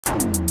Hey,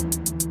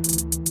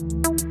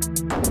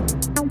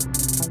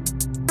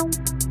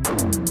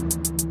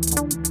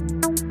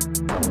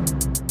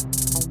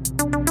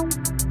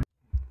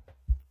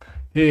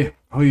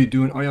 how you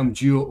doing? I am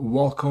Gio.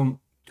 Welcome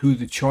to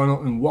the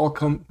channel and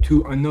welcome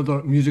to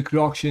another music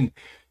reaction.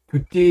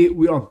 Today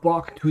we are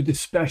back to the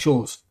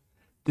specials.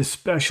 The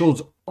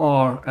specials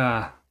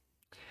are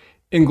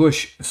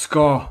English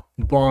ska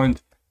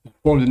band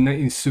formed in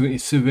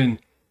 1977.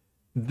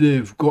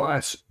 They've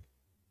got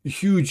a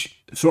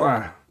huge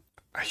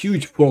a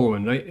huge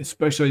following, right?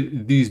 Especially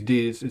these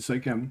days. It's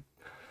like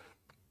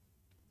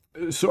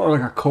sort of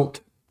like a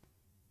cult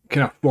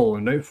kind of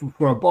following, right?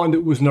 For a band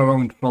that wasn't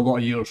around for a lot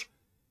of years.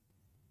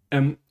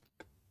 Like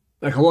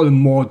a lot of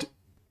mod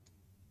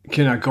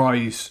kind of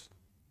guys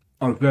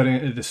are very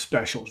into the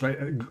specials, right?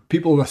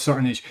 People of a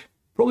certain age,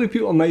 probably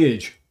people my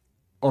age,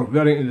 are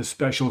very into the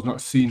specials,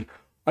 not seen.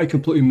 I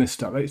completely missed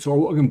that, right? So I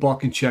want to go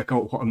back and check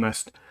out what I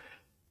missed.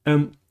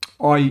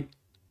 I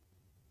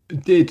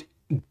did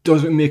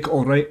Does It Make It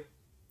Alright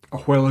a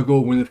while ago,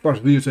 one of the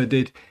first videos I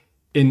did,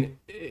 in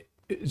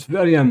it's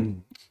very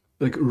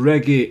like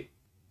reggae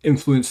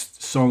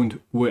influenced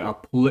sound with a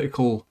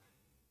political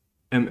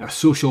a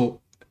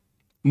social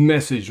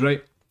message,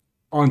 right?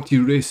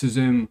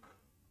 Anti-racism,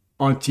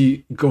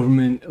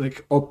 anti-government,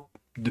 like up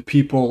the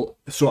people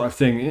sort of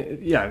thing.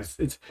 Yeah,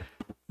 it's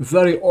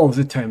very of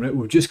the time, right?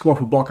 We've just come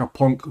off a block of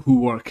punk who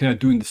were kind of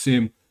doing the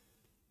same,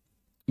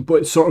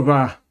 but it's sort of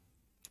a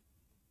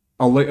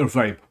lighter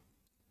vibe,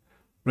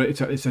 right?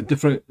 It's a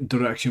different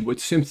direction, but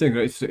it's the same thing,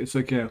 right? It's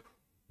like a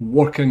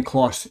working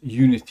class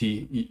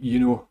unity, you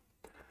know.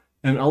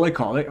 And I like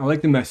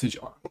the message.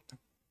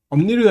 I'm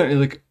nearly that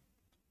like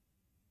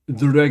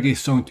the reggae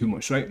sound too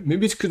much, right?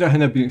 Maybe it's because I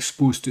hadn't been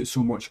exposed to it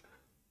so much,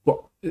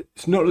 but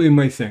it's not really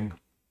my thing.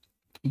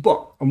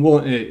 But I'm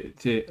willing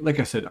to like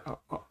I said,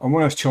 I'm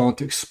on this channel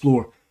to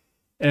explore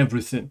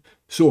everything.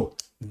 So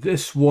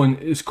this one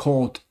is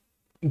called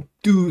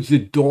Do the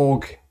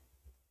Dog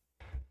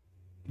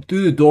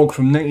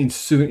from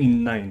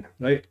 1979,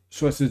 right?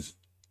 So this is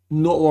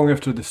not long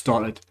after they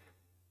started.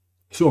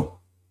 So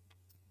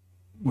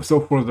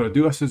without further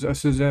ado, this is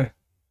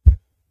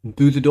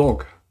Do the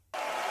Dog.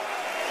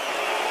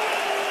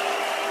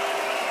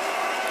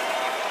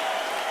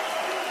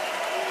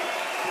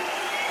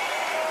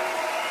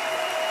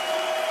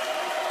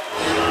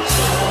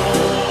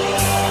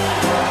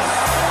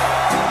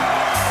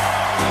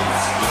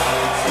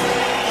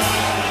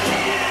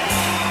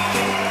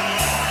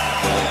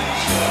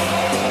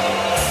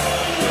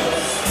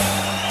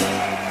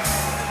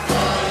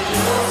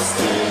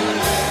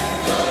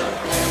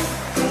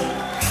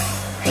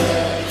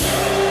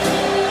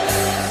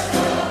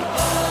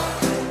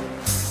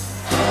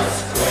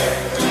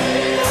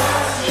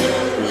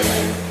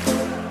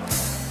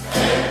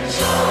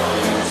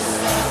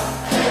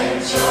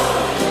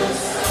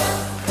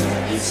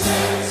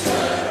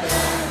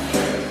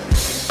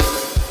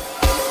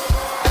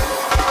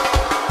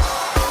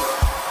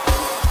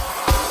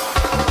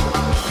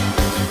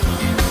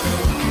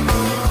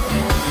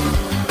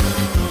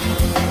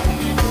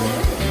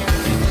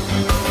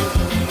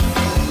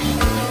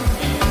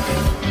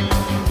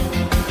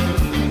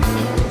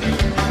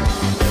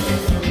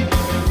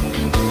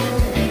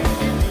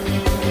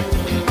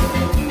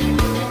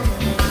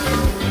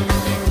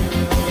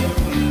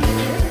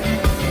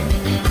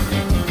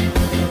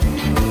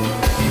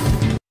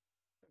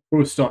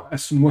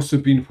 This must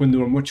have been when they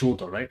were much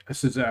older, right?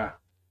 This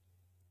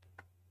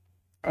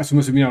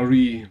must have been a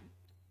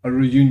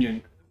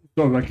reunion,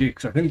 sort of like,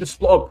 because I think they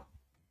split up.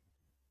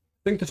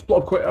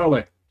 Quite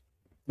early.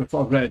 That's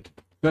what I've read.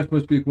 This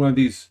must be one of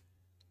these.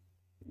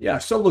 Yeah,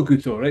 still look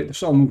good though, right? They're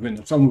still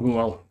moving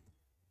well.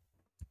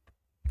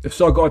 They've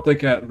still got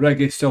like a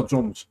reggae style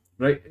drums,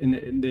 right?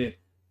 In the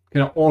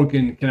kind of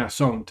organ kind of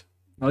sound.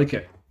 I like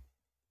it.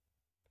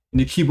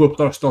 And the keyboard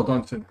players still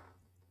dancing.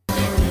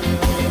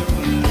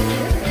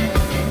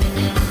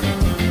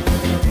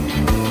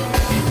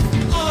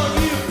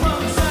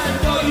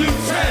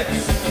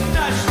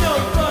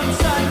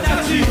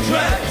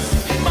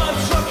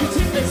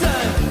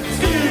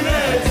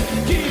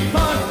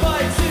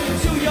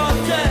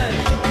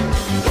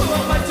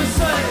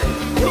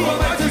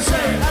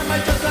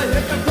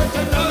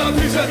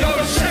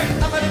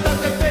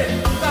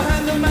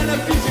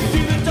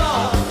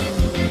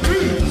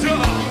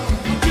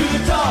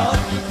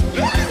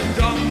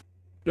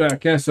 I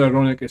guess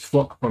ironic as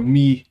fuck for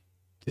me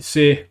to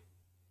say,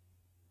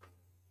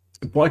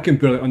 but I can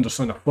barely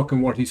understand a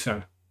fucking word he's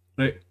saying,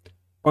 right?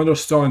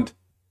 Understand,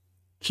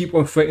 keep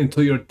on fighting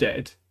until you're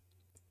dead,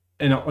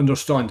 and I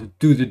understand,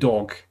 do the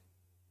dog.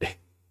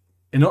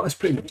 And that's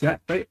pretty much it,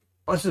 right?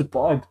 This is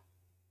bad.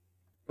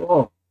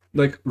 Oh,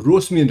 like,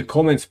 roast me in the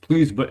comments,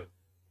 please, but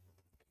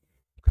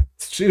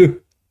it's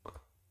true.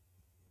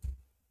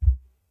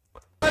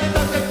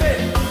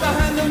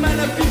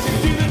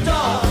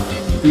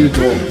 Do the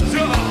dog.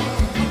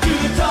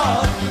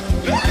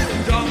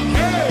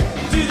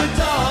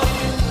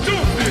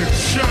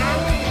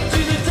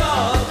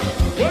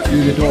 Do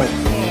the dog.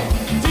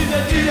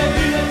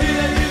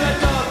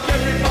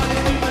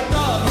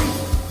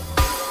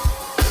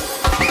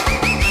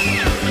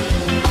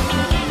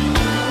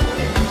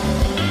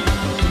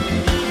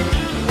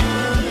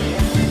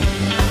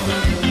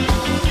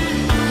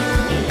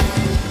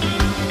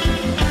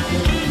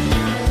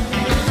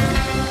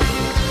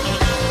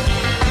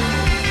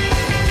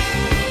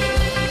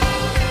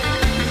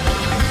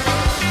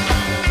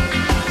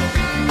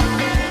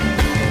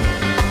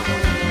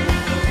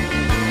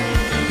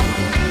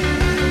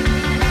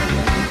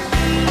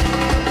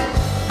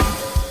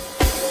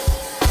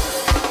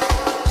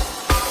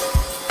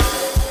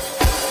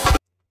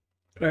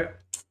 Right.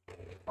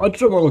 Our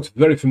drummer looks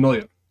very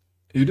familiar.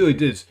 He really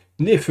does.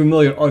 Not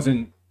familiar as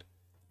in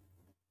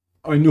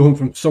I know him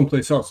from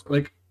someplace else.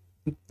 Like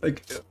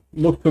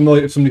look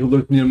familiar to somebody who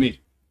lives near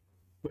me.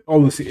 But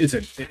obviously it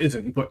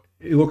isn't, but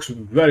he looks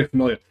very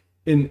familiar.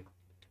 In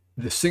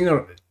the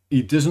singer,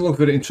 he doesn't look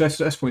very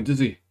interested at this point, does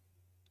he?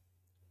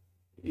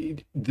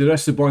 The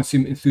rest of the band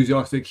seem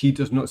enthusiastic. He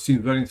does not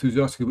seem very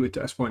enthusiastic about it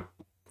at this point.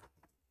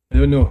 I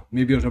don't know.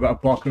 Maybe there's a bit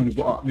of background,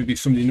 but maybe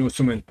somebody knows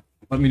something.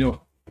 Let me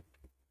know.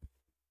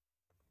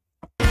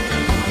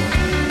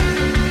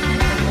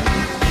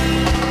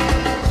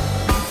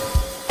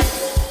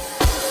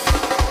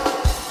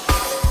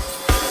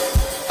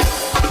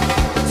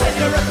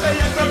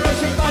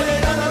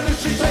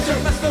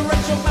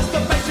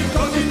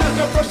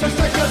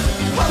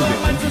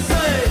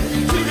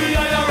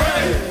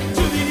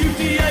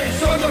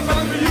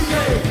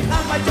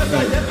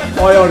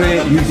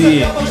 IRA,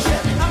 UDA.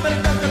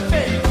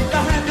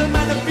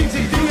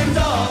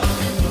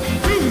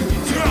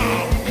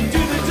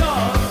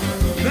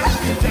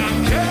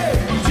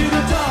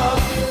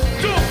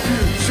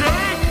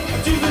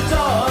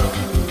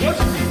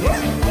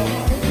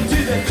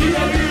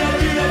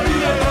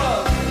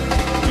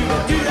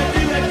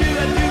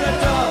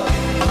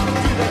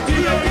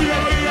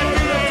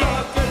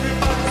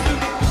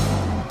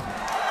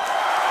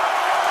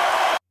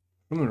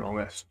 Something wrong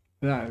with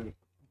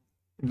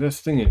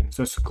this thingy,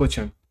 so it's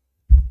glitching.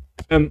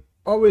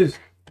 Always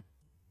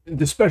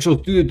the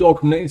specials Do the Dog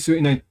from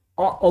 1979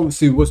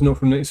 obviously was not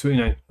from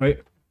 1979,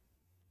 right?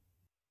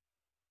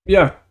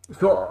 Yeah,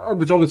 so I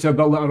was obviously a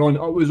bit later on.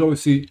 It was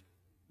obviously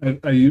a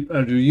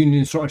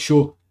reunion sort of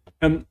show.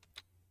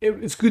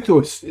 It's good to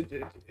us,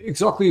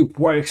 exactly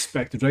what I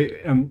expected, right?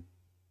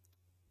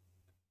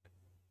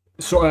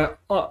 Sort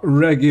of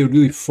reggae,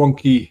 really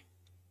funky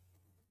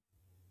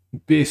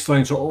bass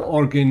line, sort of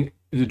organ.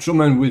 The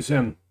drumming was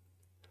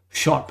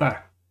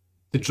sharper.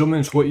 The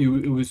drumming's what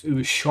it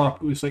was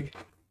sharp. It was like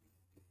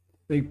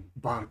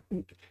bang.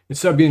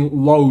 Instead of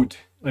being loud,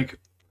 like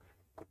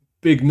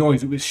big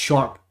noise, it was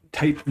sharp,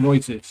 tight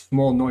noises,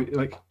 small noise,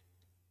 like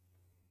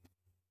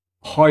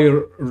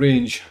higher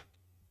range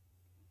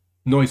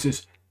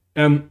noises.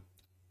 Like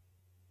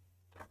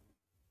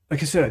I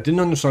said, I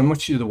didn't understand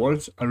much of the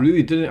words. I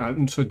really didn't.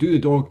 And so Do the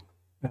Dog,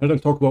 I heard him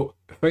talk about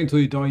Fight Until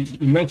You Die.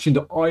 He mentioned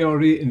the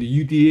IRA and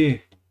the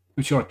UDA,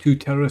 which are two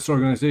terrorist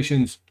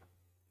organisations.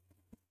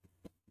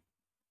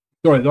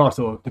 Sorry, that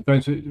though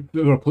depends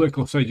whatever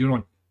political side you're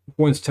on.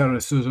 One's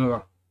terrorist,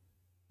 the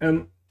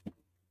other.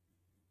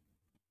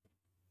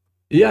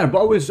 Yeah,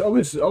 but I was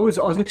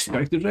as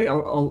expected, right? I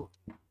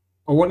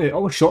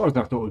was shorter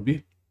than I thought it would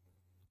be.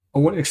 I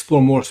want to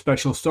explore more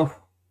special stuff,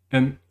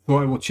 and so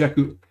I will check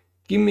out.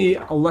 Give me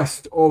a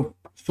list of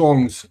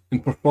songs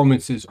and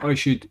performances I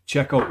should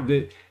check out.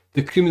 The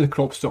cream of the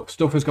crop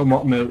stuff has got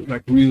my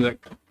like really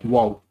like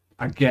wow.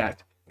 I get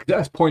it. Because at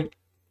this point,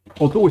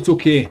 although it's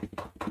okay,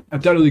 I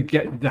don't really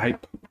get the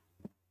hype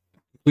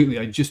completely.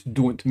 I just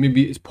don't.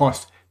 Maybe it's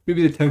past.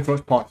 Maybe the time for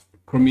it's past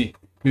for me.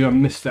 Maybe I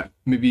missed it.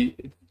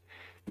 Maybe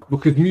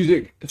because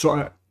music sort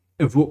of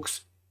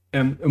evokes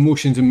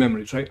emotions and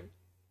memories, right?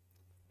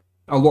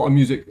 A lot of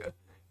music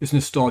is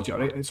nostalgia,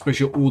 right?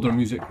 Especially older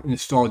music,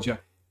 nostalgia.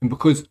 And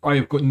because I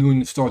have got no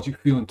nostalgic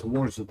feeling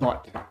towards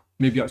that,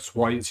 maybe that's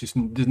why it's just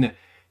doesn't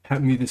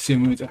hit me the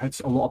same way as it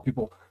hits a lot of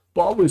people.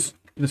 But I was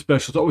the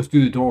specials. I always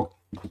Do the Dog.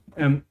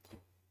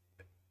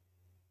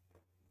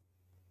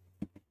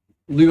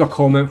 Leave a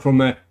comment from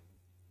me.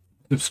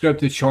 Subscribe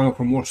to the channel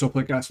for more stuff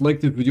like this.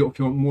 Like the video if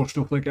you want more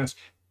stuff like this.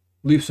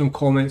 Leave some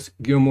comments.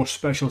 Give me more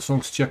special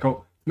songs to check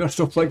out. More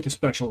stuff like the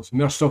specials.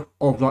 More stuff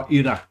of that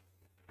era.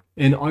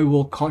 And I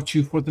will catch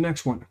you for the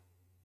next one.